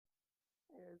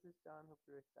this is John. Hope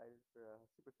you're excited for a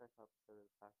super special episode of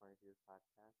the Stock Market Heroes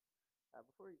podcast.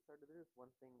 Before we started, there was one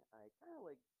thing I kind of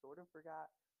like sort of forgot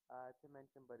to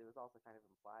mention, but it was also kind of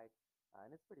implied,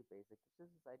 and it's pretty basic. It's just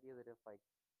this idea that if I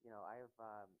have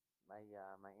my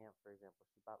aunt, for example,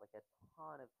 she bought like a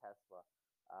ton of Tesla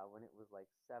when it was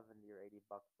like 70 or 80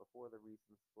 bucks before the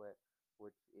recent split,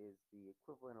 which is the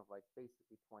equivalent of like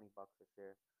basically 20 bucks a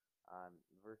share,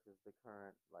 versus the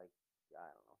current like I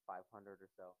don't know 500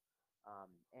 or so.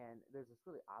 And there's this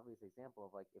really obvious example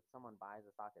of like if someone buys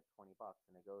a stock at 20 bucks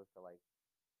and it goes to like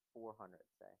 400,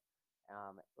 say,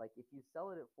 like if you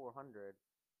sell it at 400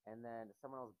 and then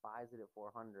someone else buys it at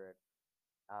 400,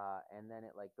 and then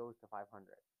it like goes to 500,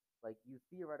 like you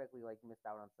theoretically like missed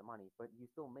out on some money, but you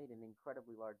still made an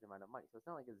incredibly large amount of money. So it's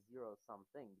not like a zero sum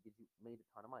thing because you made a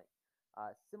ton of money.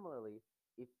 Similarly,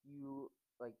 if you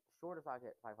like short a stock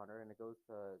at 500 and it goes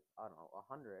to I don't know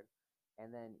 100,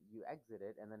 and then you exit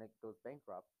it and then it goes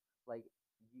bankrupt, like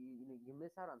you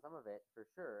miss out on some of it for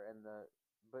sure, and the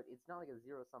but it's not like a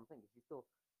zero sum thing because you still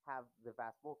have the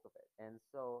vast bulk of it. And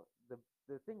so the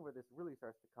thing where this really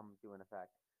starts to come to an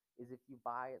effect is if you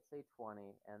buy at say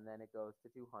 20 and then it goes to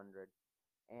 200,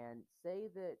 and say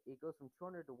that it goes from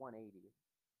 200 to 180,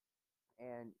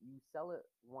 and you sell it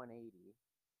 180,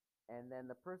 and then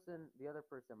the other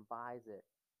person buys it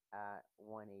at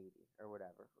 180 or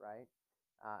whatever, right?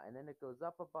 And then it goes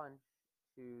up a bunch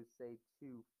to say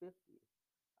 250,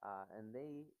 and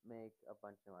they make a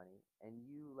bunch of money, and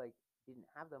you like didn't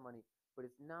have the money, but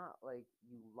it's not like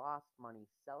you lost money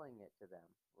selling it to them,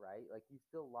 right? Like you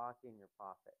still lock in your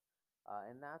profit,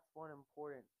 and that's one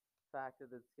important factor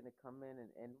that's going to come in,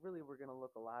 and really we're going to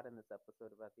look a lot in this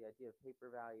episode about the idea of paper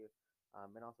value,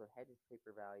 and also hedged paper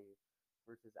value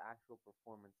versus actual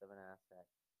performance of an asset,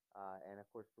 and of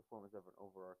course performance of an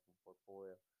overarching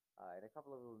portfolio, and a couple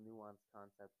of little nuanced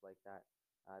concepts like that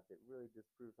that really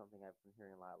disproves something I've been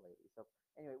hearing a lot lately. So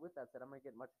anyway, with that said, I'm gonna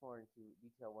get much more into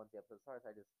detail once the episode starts.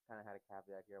 I just kind of had a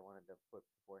caveat here I wanted to put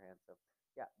beforehand. So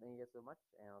yeah, thank you guys so much,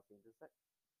 and I'll see you in just a sec.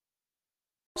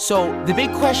 So, the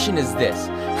big question is this: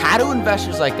 how do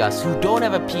investors like us, who don't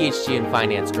have a PhD in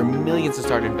finance or millions to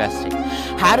start investing,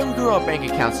 how do we grow our bank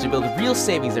accounts to build real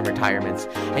savings in retirements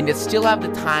and yet still have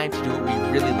the time to do what we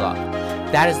really love?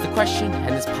 That is the question,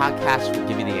 and this podcast will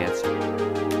give you the answer.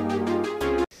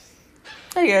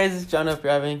 Hey guys, it's John. Hope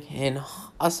you're having an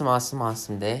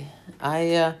awesome day.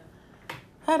 I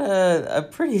had a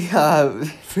pretty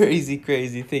crazy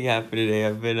thing happen today.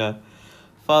 I've been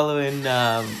following,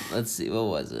 let's see, what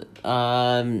was it?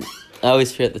 I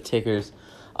always forget the tickers.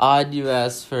 Odd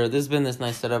US for, there's been this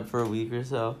nice setup for a week or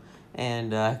so.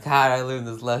 And, God, I learned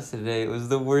this lesson today. It was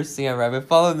the worst thing ever. I've been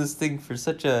following this thing for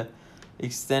such a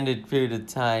extended period of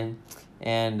time.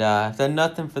 And, I've done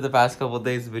nothing for the past couple of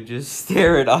days but just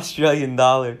stare at Australian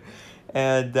dollar.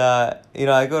 And, I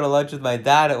go to lunch with my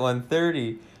dad at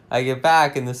 1:30. I get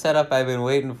back, and the setup I've been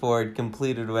waiting for had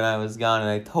completed when I was gone, and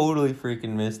I totally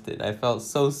freaking missed it. I felt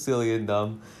so silly and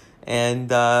dumb.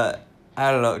 And, I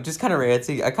don't know, just kind of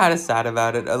ranty. I kind of sad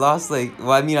about it.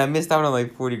 I missed out on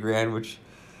like 40 grand, which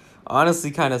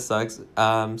honestly kind of sucks.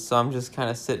 So I'm just kind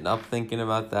of sitting up thinking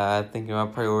about that, thinking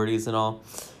about priorities and all.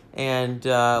 And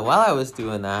while I was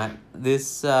doing that,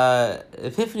 this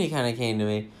epiphany kind of came to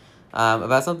me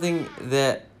about something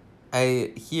that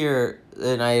I hear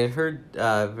and I had heard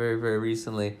very, very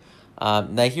recently,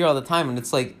 that I hear all the time, and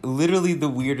it's like literally the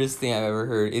weirdest thing I've ever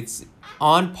heard. It's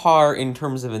on par in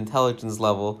terms of intelligence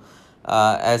level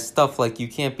as stuff like you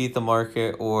can't beat the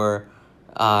market, or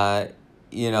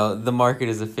the market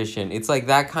is efficient. It's like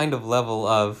that kind of level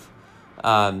of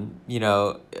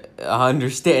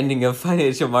understanding of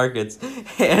financial markets.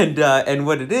 And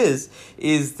what it is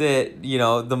that,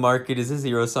 the market is a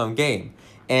zero-sum game.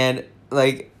 And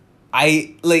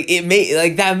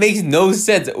that makes no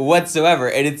sense whatsoever,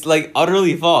 and it's like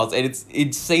utterly false, and it's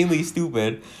insanely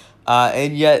stupid,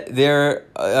 and yet there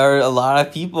are a lot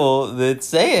of people that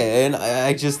say it, and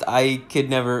I could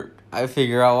never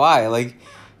figure out why. Like,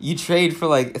 you trade for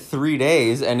like 3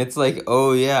 days, and it's like,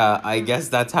 oh yeah, I guess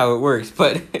that's how it works,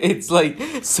 but it's like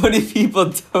so many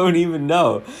people don't even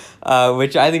know,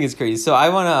 which I think is crazy. So I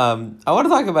wanna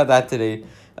talk about that today.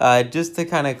 Just to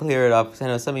kind of clear it up, because I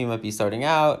know some of you might be starting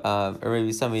out, or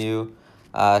maybe some of you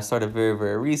started very,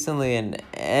 very recently. And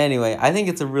anyway, I think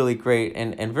it's a really great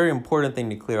and very important thing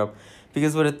to clear up,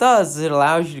 because what it does is it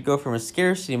allows you to go from a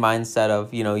scarcity mindset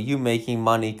of, you making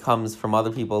money comes from other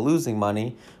people losing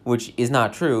money, which is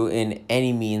not true in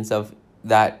any means of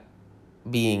that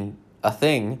being a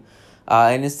thing,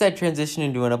 and instead transition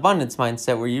into an abundance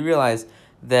mindset where you realize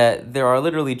that there are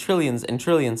literally trillions and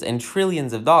trillions and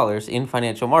trillions of dollars in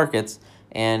financial markets,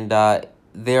 and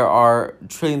there are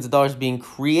trillions of dollars being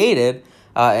created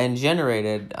and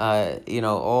generated,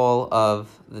 all of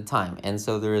the time. And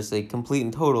so there is a complete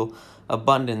and total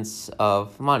abundance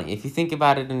of money. If you think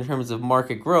about it in terms of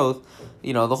market growth,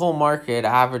 the whole market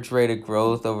average rate of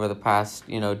growth over the past,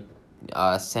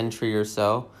 century or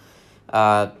so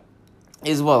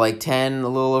is what, like 10, a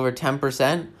little over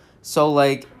 10%. So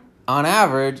like on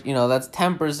average, that's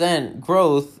 10%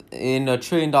 growth in a $1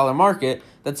 trillion market.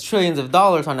 That's trillions of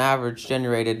dollars on average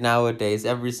generated nowadays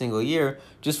every single year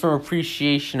just from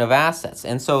appreciation of assets.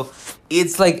 And so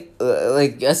it's like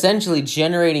essentially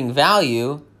generating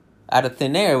value out of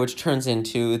thin air, which turns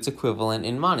into its equivalent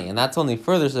in money. And that's only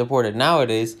further supported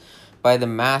nowadays by the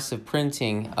massive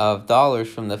printing of dollars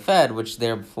from the Fed, which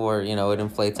therefore, it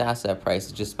inflates asset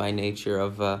prices just by nature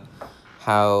of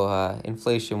how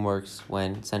inflation works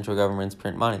when central governments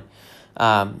print money.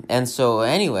 And so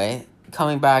anyway,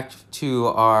 coming back to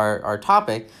our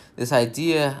topic, this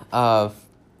idea of,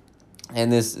 and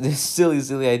this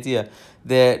silly idea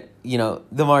that,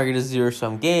 the market is a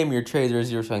zero-sum game, your trades are a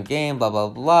zero-sum game, blah, blah,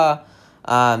 blah.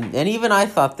 And even I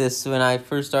thought this when I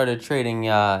first started trading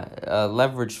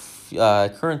leveraged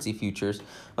currency futures.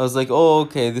 I was like, oh,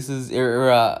 okay, this is,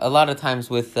 a lot of times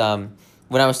with,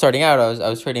 when I was starting out, I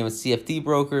was trading with CFD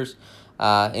brokers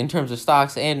in terms of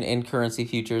stocks and in currency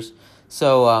futures.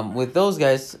 So with those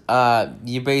guys,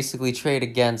 you basically trade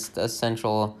against a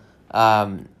central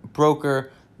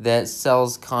broker that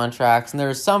sells contracts. And there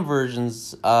are some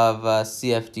versions of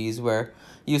CFDs where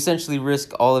you essentially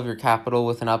risk all of your capital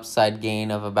with an upside gain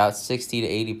of about 60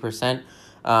 to 80%.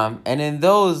 And in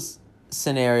those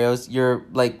scenarios, you're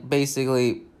like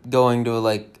basically going to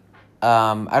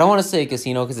I don't want to say a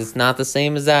casino because it's not the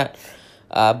same as that,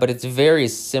 but it's very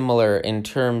similar in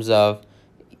terms of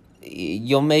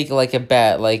you'll make like a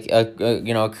bet, like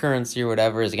a currency or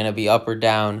whatever is going to be up or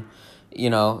down,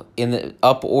 in the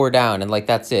up or down, and like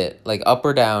that's it, like up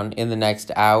or down in the next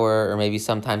hour, or maybe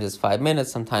sometimes it's 5 minutes,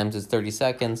 sometimes it's 30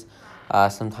 seconds,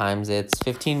 sometimes it's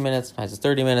 15 minutes, sometimes it's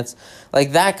 30 minutes.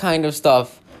 Like that kind of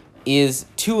stuff is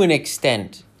to an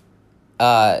extent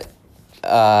a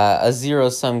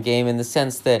zero-sum game in the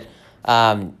sense that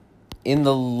in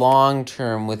the long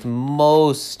term, with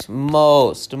most,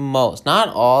 not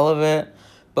all of it,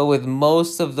 but with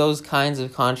most of those kinds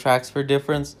of contracts for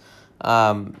difference,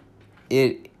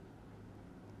 it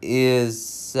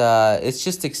is it's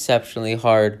just exceptionally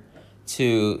hard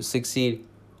to succeed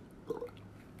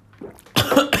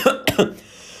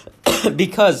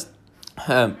because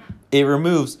it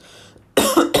removes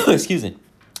excuse me,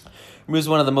 removes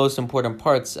one of the most important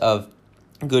parts of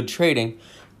good trading,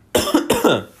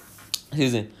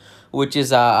 excuse me, which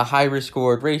is a high risk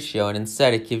reward ratio, and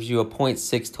instead it gives you a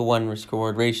 0.6 to 1 risk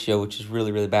reward ratio, which is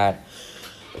really, really bad,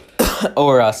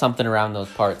 or something around those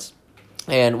parts.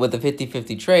 And with the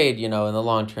 50-50 trade, in the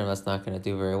long term, that's not going to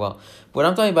do very well. What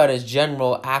I'm talking about is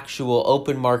general, actual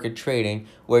open market trading,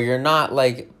 where you're not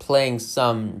like playing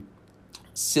some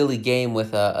silly game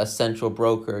with a central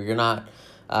broker. You're not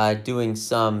doing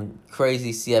some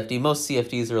crazy CFD. Most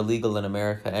CFDs are illegal in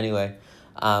America anyway.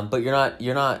 But you're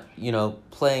not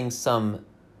playing some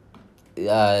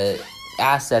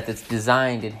asset that's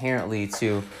designed inherently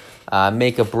to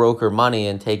make a broker money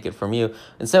and take it from you.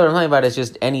 Instead, what I'm talking about is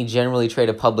just any generally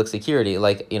traded public security,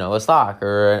 like a stock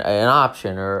or an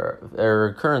option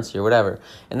or currency or whatever.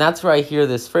 And that's where I hear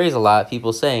this phrase a lot.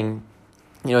 People saying,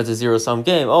 it's a zero-sum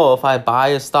game. Oh, if I buy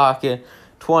a stock at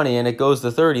 20 and it goes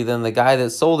to 30, then the guy that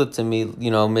sold it to me,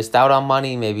 missed out on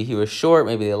money. Maybe he was short.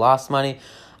 Maybe they lost money.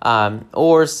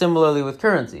 Or similarly with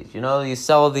currencies, you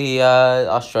sell the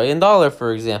Australian dollar,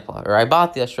 for example, or I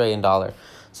bought the Australian dollar.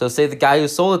 So say the guy who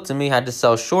sold it to me had to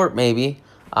sell short maybe,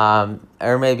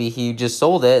 or maybe he just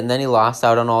sold it and then he lost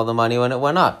out on all the money when it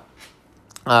went up.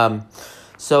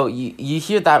 So you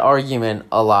hear that argument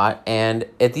a lot, and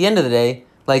at the end of the day,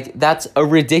 like that's a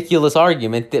ridiculous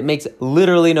argument that makes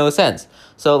literally no sense.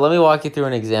 So let me walk you through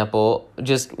an example,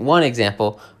 just one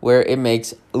example, where it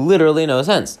makes literally no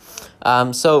sense.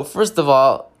 So first of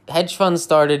all, hedge funds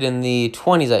started in the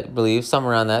 20s, I believe,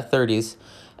 somewhere around that, 30s.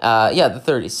 The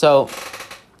 30s. So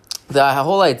the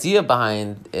whole idea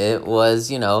behind it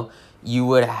was, you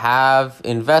would have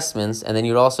investments, and then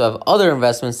you'd also have other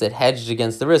investments that hedged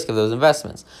against the risk of those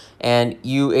investments. And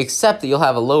you accept that you'll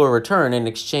have a lower return in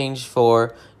exchange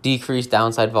for decreased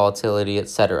downside volatility,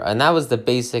 etc. And that was the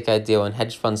basic idea when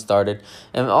hedge funds started.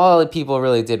 And all the people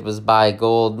really did was buy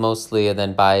gold mostly, and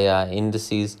then buy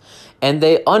indices. And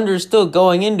they understood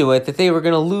going into it that they were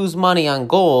going to lose money on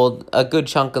gold a good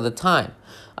chunk of the time.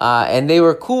 And they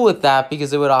were cool with that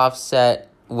because it would offset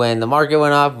when the market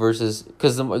went up versus,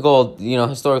 because the gold,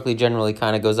 historically generally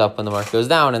kind of goes up when the market goes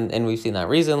down, and we've seen that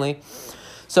recently.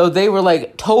 So they were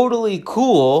like totally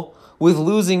cool with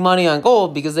losing money on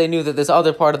gold because they knew that this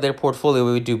other part of their portfolio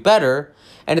would do better.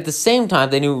 And at the same time,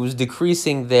 they knew it was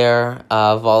decreasing their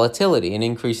volatility and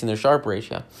increasing their Sharpe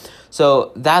ratio.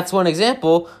 So that's one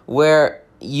example where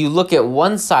you look at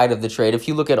one side of the trade. If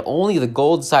you look at only the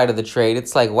gold side of the trade,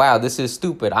 it's like, wow, this is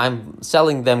stupid. I'm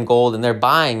selling them gold and they're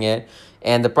buying it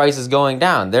and the price is going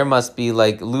down. There must be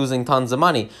like losing tons of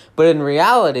money. But in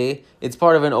reality, it's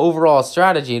part of an overall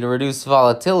strategy to reduce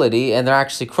volatility, and they're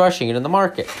actually crushing it in the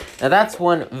market. Now that's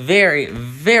one very,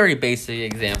 very basic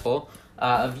example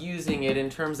of using it in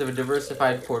terms of a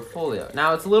diversified portfolio.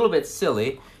 Now it's a little bit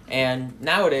silly, and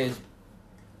nowadays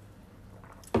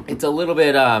it's a little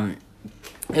bit, at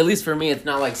least for me, it's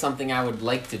not like something I would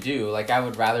like to do. Like I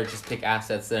would rather just pick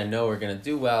assets that I know are going to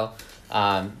do well.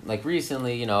 Like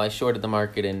recently, I shorted the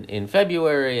market in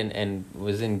February and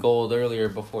was in gold earlier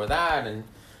before that. And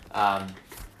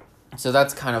so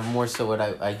that's kind of more so what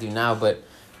I do now.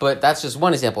 But that's just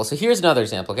one example. So here's another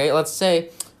example, okay? Let's say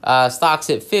stocks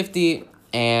hit 50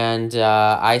 and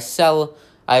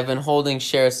I've been holding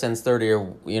shares since 30 or,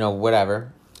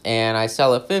 whatever. And I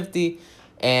sell at 50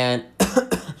 and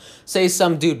say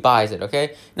some dude buys it,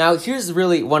 okay? Now, here's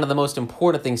really one of the most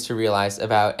important things to realize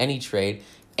about any trade.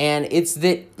 And it's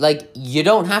that, like, you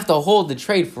don't have to hold the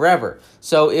trade forever.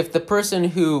 So if the person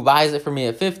who buys it from me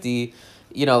at 50,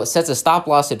 sets a stop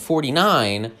loss at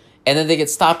 49, and then they get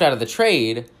stopped out of the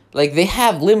trade, like, they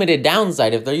have limited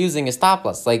downside if they're using a stop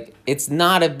loss. Like, it's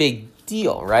not a big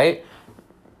deal, right?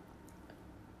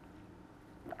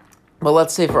 But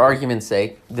let's say, for argument's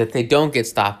sake, that they don't get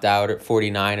stopped out at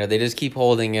 49, or they just keep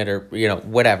holding it, or,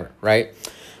 whatever, right?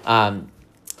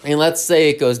 And let's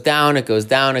say it goes down, it goes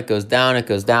down, it goes down, it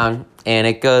goes down, and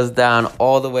it goes down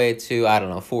all the way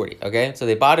to, 40, okay? So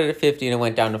they bought it at 50 and it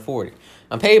went down to 40.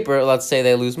 On paper, let's say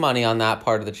they lose money on that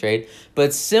part of the trade.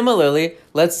 But similarly,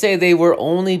 let's say they were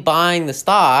only buying the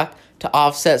stock to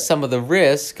offset some of the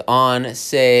risk on,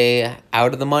 say,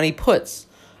 out-of-the-money puts.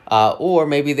 Or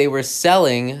maybe they were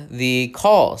selling the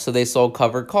call, so they sold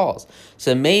covered calls.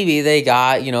 So maybe they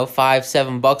got,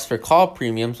 $5-7 for call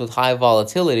premiums with high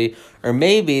volatility, or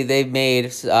maybe they made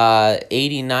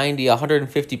 80, 90,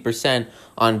 150%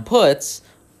 on puts,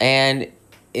 and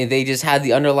they just had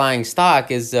the underlying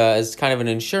stock as kind of an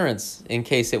insurance in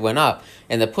case it went up,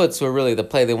 and the puts were really the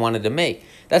play they wanted to make.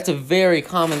 That's a very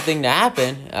common thing to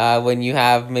happen when you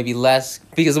have maybe less,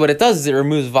 because what it does is it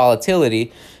removes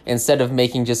volatility. Instead of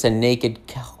making just a naked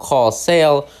call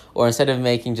sale, or instead of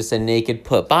making just a naked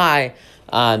put buy,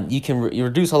 you can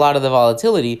reduce a lot of the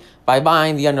volatility by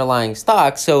buying the underlying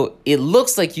stock. So it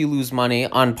looks like you lose money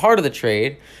on part of the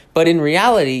trade, but in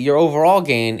reality, your overall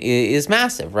gain is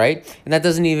massive, right? And that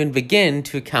doesn't even begin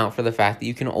to account for the fact that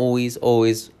you can always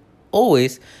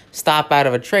stop out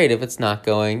of a trade if it's not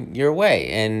going your way,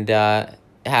 and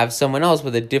have someone else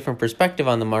with a different perspective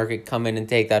on the market come in and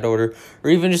take that order,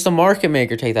 or even just a market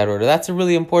maker take that order. That's a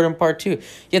really important part too.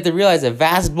 You have to realize a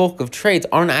vast bulk of trades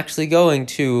aren't actually going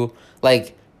to,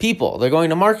 like, people. They're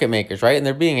going to market makers, right? And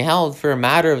they're being held for a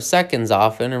matter of seconds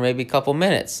often, or maybe a couple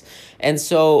minutes. And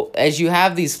so as you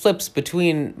have these flips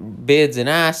between bids and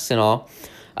asks and all,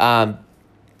 I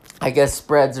guess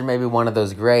spreads are maybe one of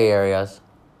those gray areas.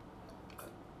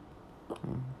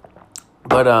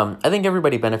 But I think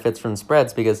everybody benefits from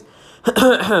spreads because,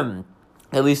 at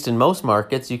least in most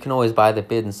markets, you can always buy the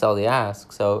bid and sell the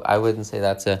ask. So I wouldn't say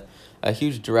that's a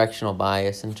huge directional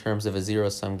bias in terms of a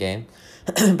zero-sum game.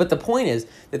 But the point is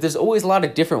that there's always a lot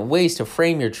of different ways to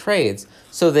frame your trades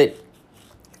so that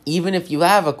even if you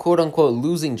have a quote-unquote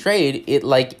losing trade, it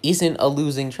isn't a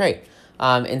losing trade.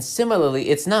 And similarly,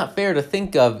 it's not fair to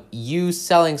think of you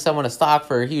selling someone a stock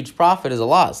for a huge profit as a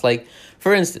loss. Like,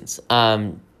 for instance,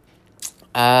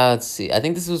 let's see. I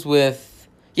think this was with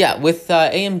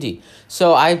AMD.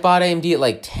 So I bought AMD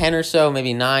at 10 or so,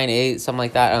 maybe 9, 8, something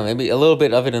like that. Maybe a little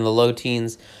bit of it in the low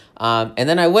teens. And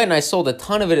then I went and I sold a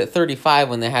ton of it at 35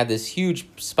 when they had this huge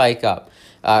spike up.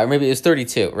 Or maybe it was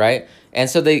 32, right? And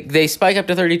so they spike up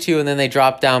to 32 and then they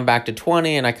drop down back to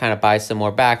 20, and I kind of buy some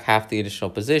more back, half the additional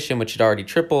position, which had already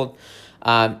tripled.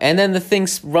 And then the thing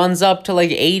runs up to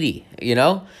 80,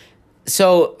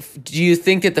 So do you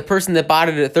think that the person that bought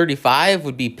it at 35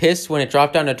 would be pissed when it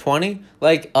dropped down to 20?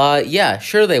 Yeah,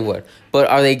 sure they would. But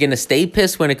are they going to stay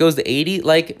pissed when it goes to 80?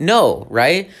 No,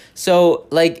 right? So,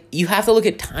 you have to look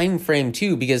at time frame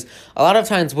too, because a lot of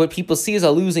times what people see as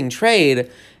a losing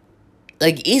trade,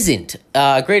 isn't.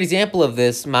 A great example of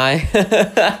this, I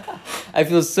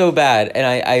feel so bad, and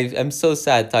I'm so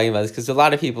sad talking about this, because a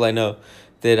lot of people I know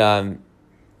that,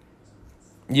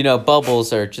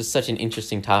 bubbles are just such an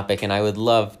interesting topic, and I would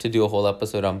love to do a whole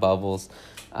episode on bubbles.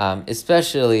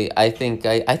 Especially, I think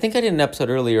I did an episode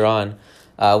earlier on.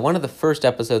 One of the first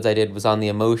episodes I did was on the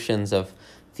emotions of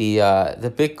the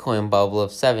Bitcoin bubble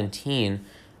of 2017.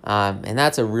 And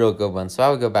that's a real good one. So I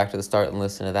would go back to the start and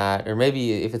listen to that. Or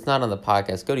maybe if it's not on the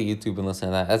podcast, go to YouTube and listen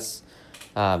to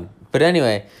that. But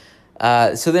anyway,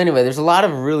 there's a lot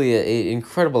of really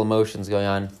incredible emotions going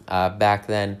on back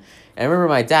then. And I remember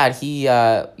my dad, he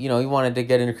wanted to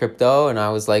get into crypto, and I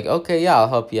was like, okay, yeah, I'll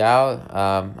help you out.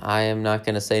 I am not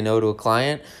going to say no to a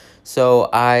client. So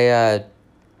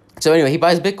he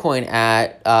buys Bitcoin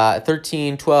at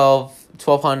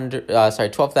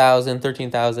 12,000,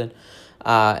 13,000.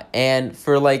 And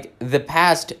for like the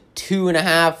past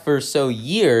 2.5 or so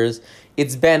years,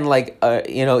 it's been like,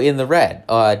 in the red,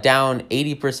 down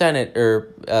 80%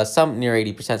 or some near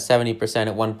 80%, 70%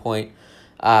 at one point,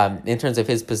 in terms of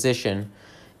his position.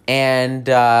 And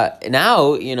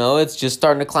now, it's just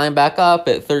starting to climb back up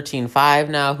at 13.5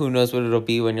 now. Who knows what it'll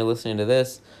be when you're listening to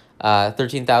this?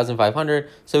 13,500.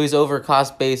 So he's over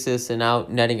cost basis and now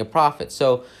netting a profit.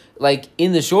 So like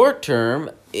in the short term,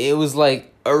 it was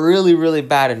like a really, really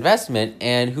bad investment,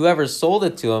 and whoever sold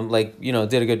it to him,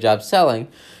 did a good job selling.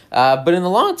 But in the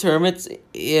long term, it's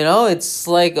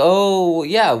like, oh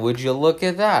yeah, would you look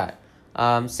at that?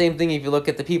 Same thing if you look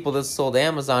at the people that sold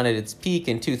Amazon at its peak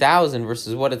in 2000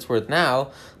 versus what it's worth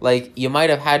now. Like, you might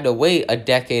have had to wait a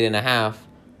decade and a half.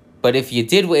 But if you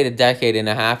did wait a decade and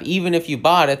a half, even if you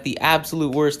bought at the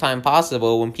absolute worst time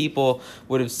possible, when people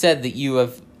would have said that you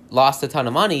have lost a ton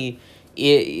of money,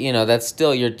 that's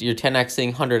still you're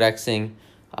 10xing, 100xing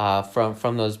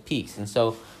from those peaks. And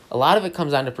so a lot of it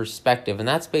comes down to perspective, and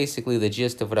that's basically the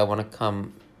gist of what I want to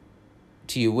come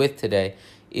to you with today,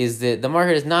 is that the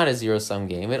market is not a zero-sum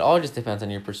game. It all just depends on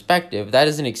your perspective. That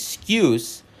is an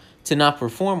excuse to not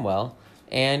perform well,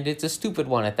 and it's a stupid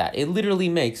one at that. It literally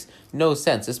makes no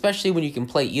sense, especially when you can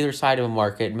play either side of a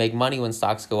market, make money when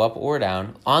stocks go up or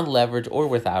down, on leverage or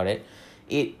without it.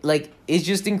 It's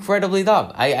just incredibly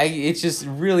dumb. It's just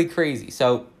really crazy.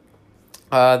 So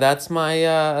that's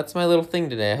my little thing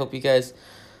today. I hope you guys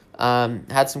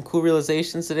had some cool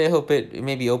realizations today. I hope it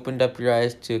maybe opened up your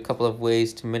eyes to a couple of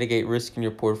ways to mitigate risk in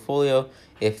your portfolio,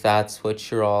 if that's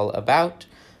what you're all about.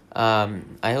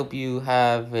 I hope you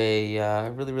have a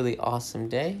really, really awesome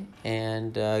day,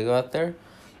 and go out there,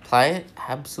 apply it,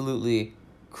 absolutely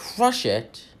crush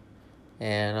it,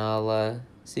 and I'll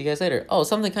see you guys later. Oh,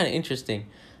 something kind of interesting.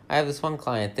 I have this one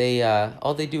client. They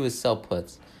all they do is sell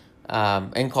puts,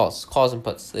 and calls and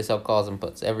puts. They sell calls and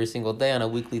puts every single day on a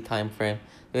weekly time frame.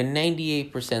 They have a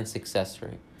 98% success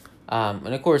rate.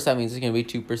 And of course, that means there's going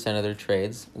to be 2% of their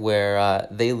trades where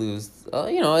they lose,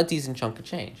 a decent chunk of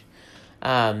change.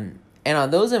 And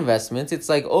on those investments, it's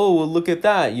like, oh, well, look at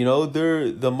that.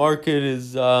 The market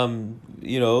is, the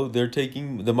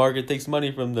market takes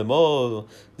money from them. Oh,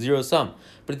 zero sum.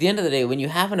 But at the end of the day, when you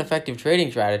have an effective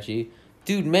trading strategy,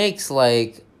 dude makes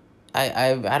like,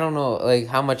 I don't know like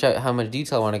how much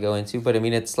detail I want to go into, but I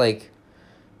mean, it's like,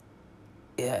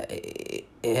 yeah,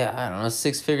 I don't know,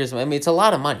 6 figures. I mean, it's a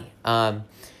lot of money. And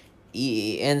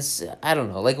I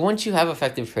don't know, like once you have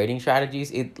effective trading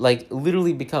strategies, it like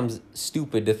literally becomes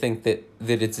stupid to think that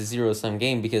it's a zero-sum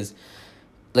game, because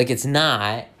like it's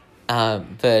not.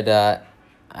 But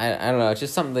I don't know, it's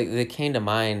just something that came to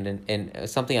mind, and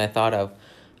something I thought of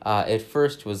at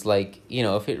first was like,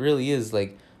 if it really is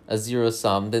like a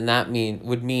zero-sum, then that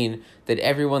would mean that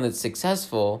everyone that's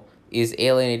successful is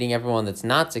alienating everyone that's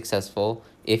not successful,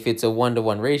 if it's a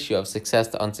 1-to-1 ratio of success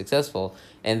to unsuccessful,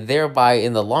 and thereby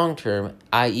in the long term,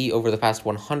 i.e. over the past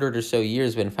 100 or so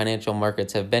years when financial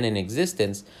markets have been in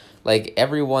existence, like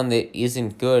everyone that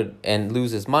isn't good and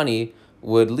loses money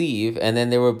would leave, and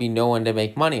then there would be no one to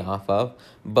make money off of.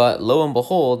 But lo and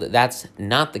behold, that's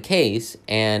not the case,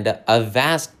 and a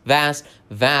vast,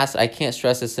 I can't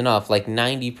stress this enough, like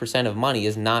 90% of money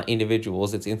is not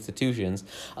individuals, it's institutions.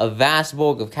 A vast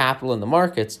bulk of capital in the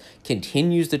markets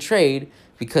continues to trade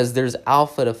because there's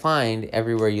alpha to find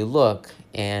everywhere you look,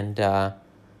 and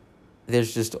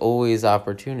there's just always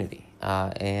opportunity,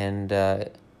 and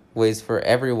ways for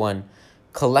everyone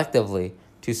collectively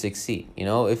to succeed.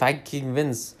 If I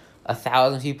convince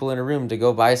 1,000 people in a room to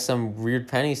go buy some weird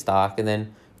penny stock and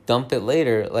then dump it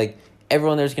later, like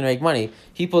everyone there's gonna make money.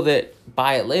 People that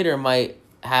buy it later might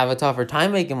have a tougher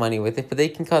time making money with it, but they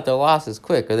can cut their losses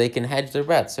quick, or they can hedge their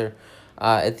bets, or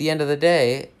at the end of the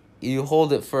day, you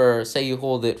hold it from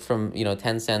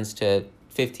 10 cents to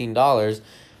 $15,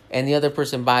 and the other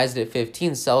person buys it at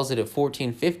 15, sells it at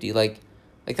 $14.50, like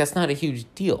that's not a huge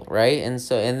deal, right? And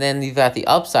then you've got the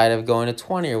upside of going to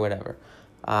 20 or whatever.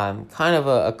 Kind of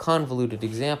a convoluted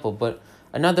example, but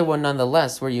another one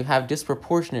nonetheless, where you have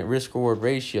disproportionate risk-reward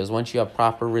ratios once you have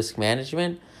proper risk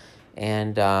management,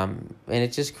 and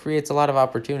it just creates a lot of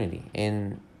opportunity.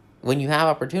 And when you have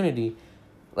opportunity,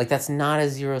 like, that's not a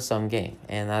zero-sum game,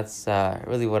 and that's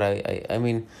really what I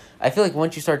mean. I feel like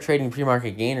once you start trading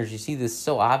pre-market gainers, you see this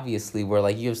so obviously, where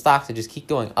like you have stocks that just keep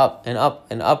going up and up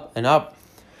and up and up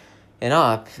and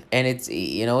up, and it's,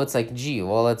 it's like, gee,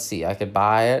 well, let's see, I could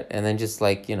buy it and then just,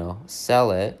 like,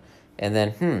 sell it, and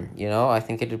then I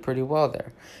think I did pretty well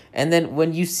there. And then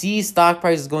when you see stock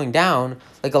prices going down,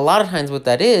 like, a lot of times what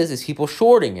that is people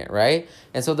shorting it, right?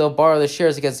 And so they'll borrow the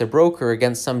shares against a broker,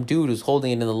 against some dude who's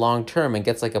holding it in the long term and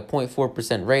gets like a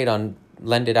 0.4% rate on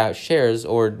lended out shares,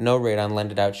 or no rate on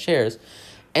lended out shares.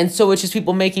 And so it's just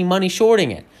people making money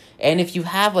shorting it. And if you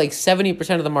have like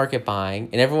 70% of the market buying,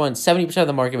 and 70% of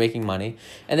the market making money,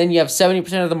 and then you have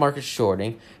 70% of the market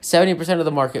shorting, 70% of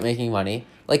the market making money,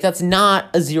 like, that's not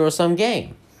a zero-sum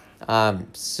game.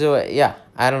 So yeah,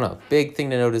 I don't know. Big thing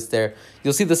to notice there.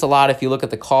 You'll see this a lot if you look at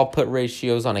the call-put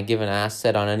ratios on a given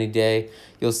asset on any day.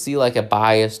 You'll see like a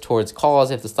bias towards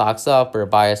calls if the stock's up, or a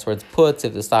bias towards puts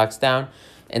if the stock's down.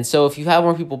 And so if you have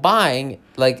more people buying,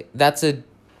 like, that's a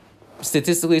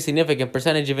statistically significant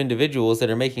percentage of individuals that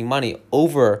are making money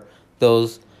over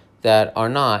those that are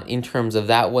not, in terms of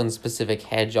that one specific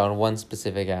hedge on one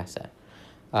specific asset.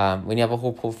 When you have a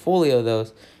whole portfolio of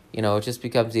those, it just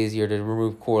becomes easier to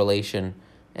remove correlation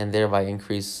and thereby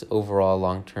increase overall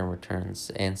long-term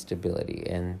returns and stability,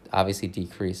 and obviously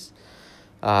decrease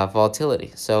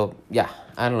volatility. So yeah,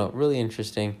 I don't know, really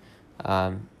interesting,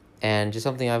 and just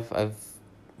something I've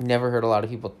never heard a lot of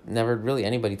people, never really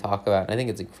anybody talk about. And I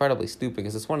think it's incredibly stupid,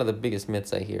 because it's one of the biggest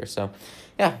myths I hear. So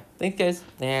yeah, thanks guys,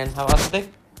 and have a awesome day.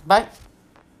 Bye.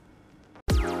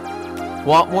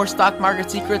 Want more stock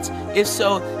market secrets? If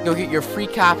so, go get your free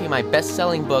copy of my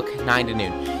best-selling book, 9 to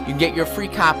Noon. You can get your free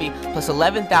copy plus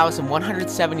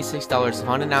 $11,176 of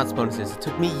unannounced bonuses it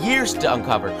took me years to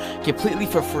uncover, completely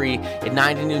for free at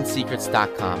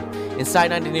 9toNoonSecrets.com. Inside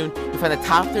 9 to Noon, you'll find the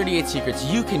top 38 secrets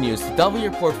you can use to double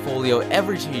your portfolio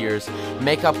every 2 years and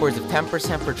make upwards of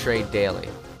 10% per trade daily.